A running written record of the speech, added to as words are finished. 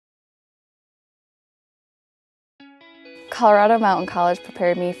Colorado Mountain College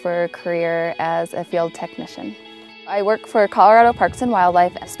prepared me for a career as a field technician. I work for Colorado Parks and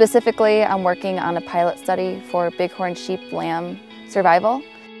Wildlife. Specifically, I'm working on a pilot study for bighorn sheep lamb survival.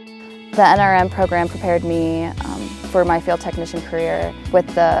 The NRM program prepared me for my field technician career with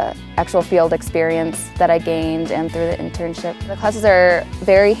the actual field experience that I gained and through the internship. The classes are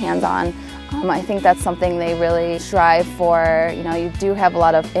very hands-on. I think that's something they really strive for. You know, you do have a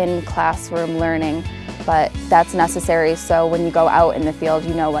lot of in-classroom learning, but that's necessary so when you go out in the field,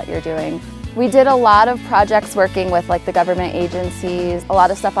 you know what you're doing. We did a lot of projects working with the government agencies, a lot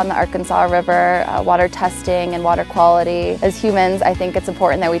of stuff on the Arkansas River, water testing and water quality. As humans, I think it's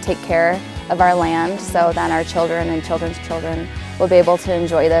important that we take care of our land so then our children and children's children will be able to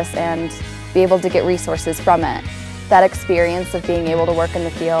enjoy this and be able to get resources from it. That experience of being able to work in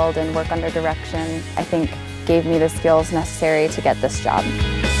the field and work under direction, I think, gave me the skills necessary to get this job.